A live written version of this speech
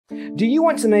Do you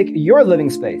want to make your living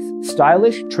space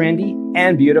stylish, trendy,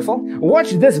 and beautiful?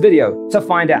 Watch this video to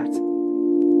find out.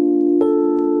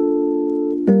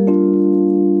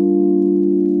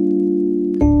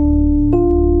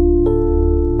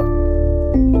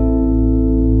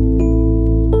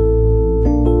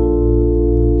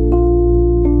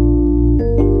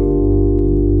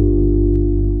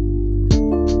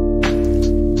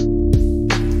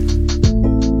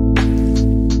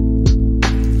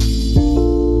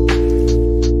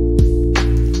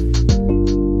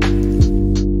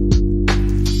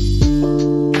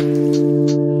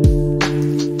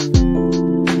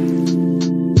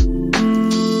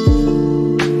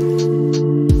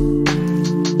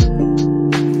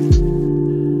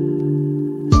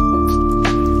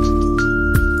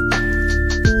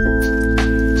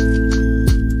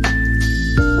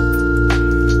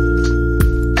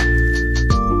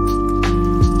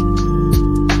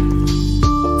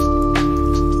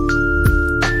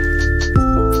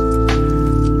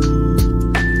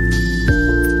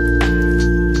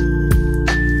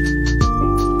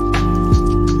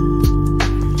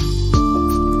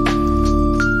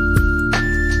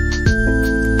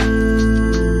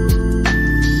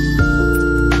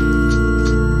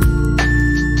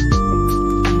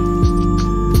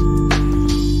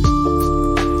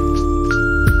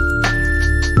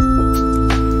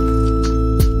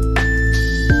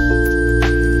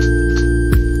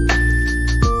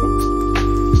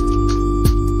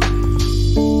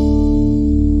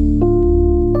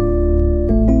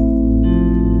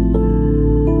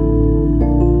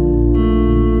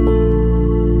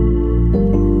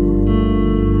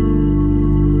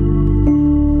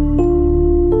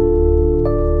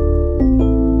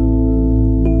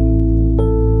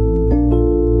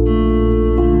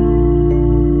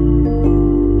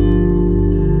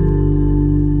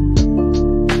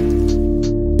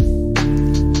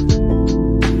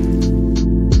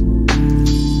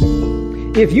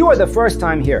 If you are the first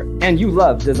time here and you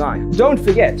love design, don't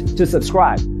forget to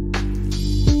subscribe.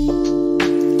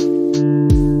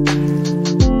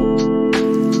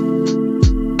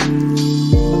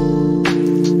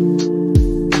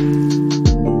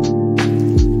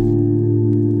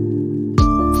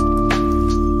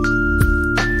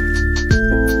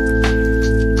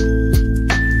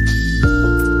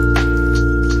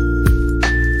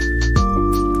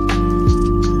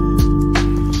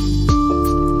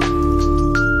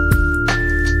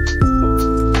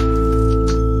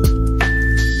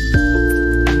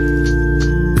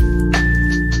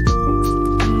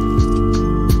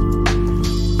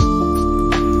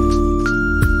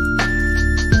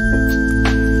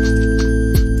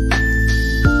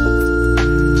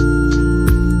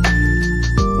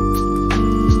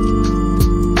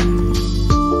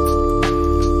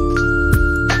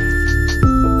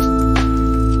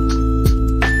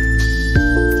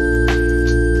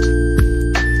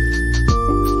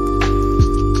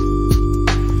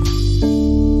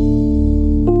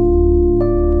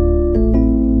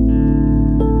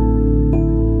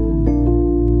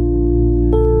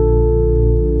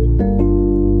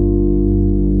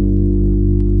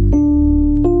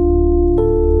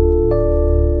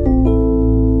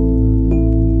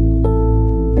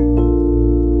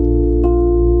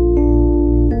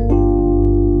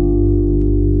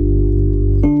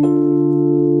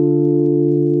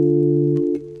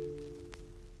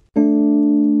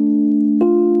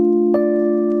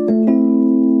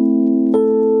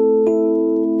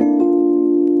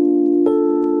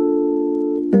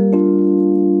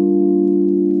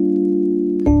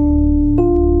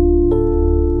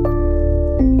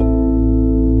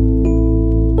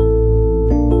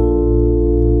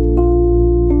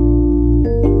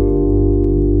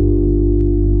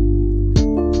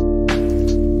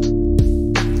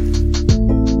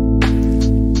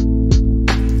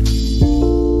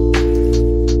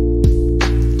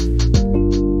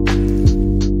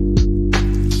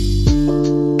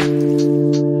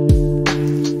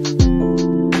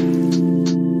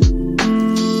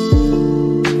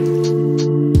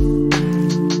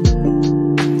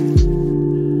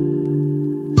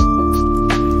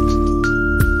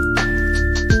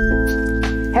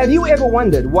 Have you ever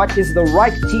wondered what is the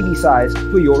right TV size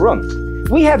for your room?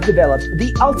 We have developed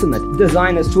the ultimate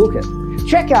designer's toolkit.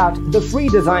 Check out the free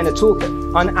designer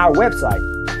toolkit on our website,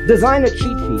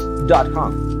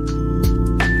 designercheatsheet.com.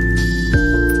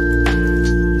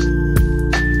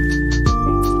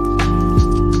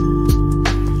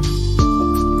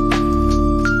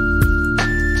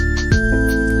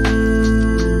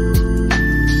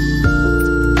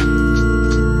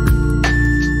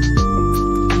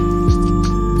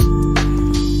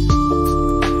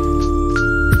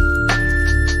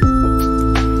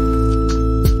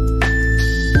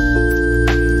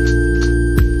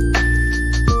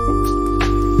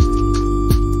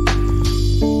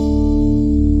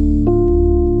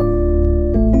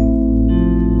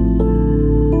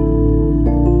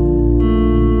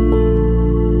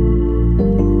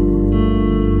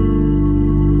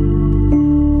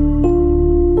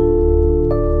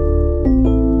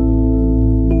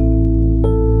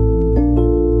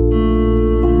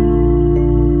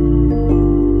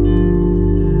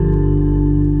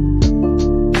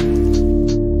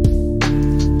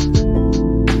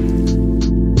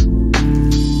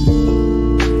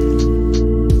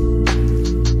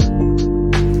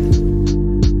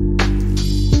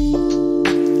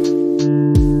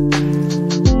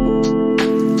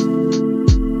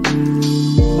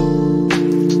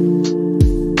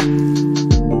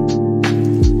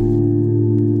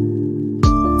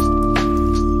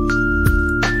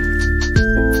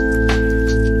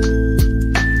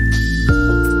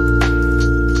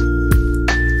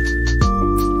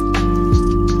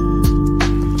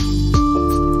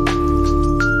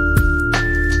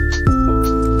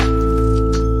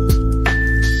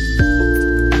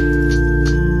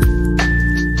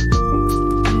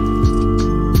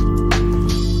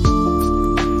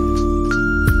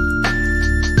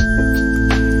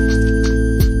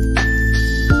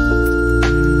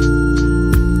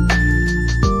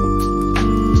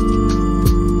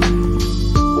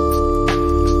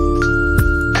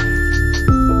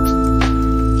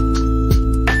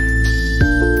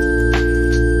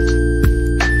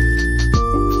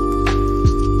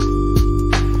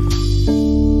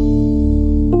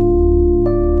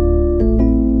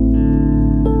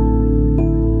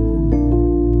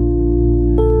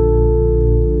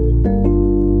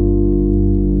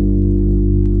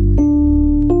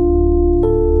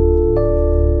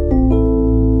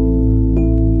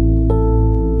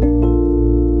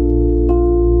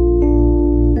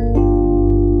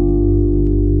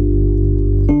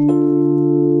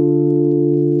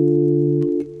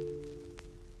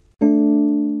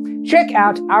 check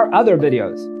out our other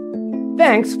videos.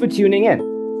 Thanks for tuning in.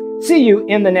 See you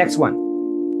in the next one.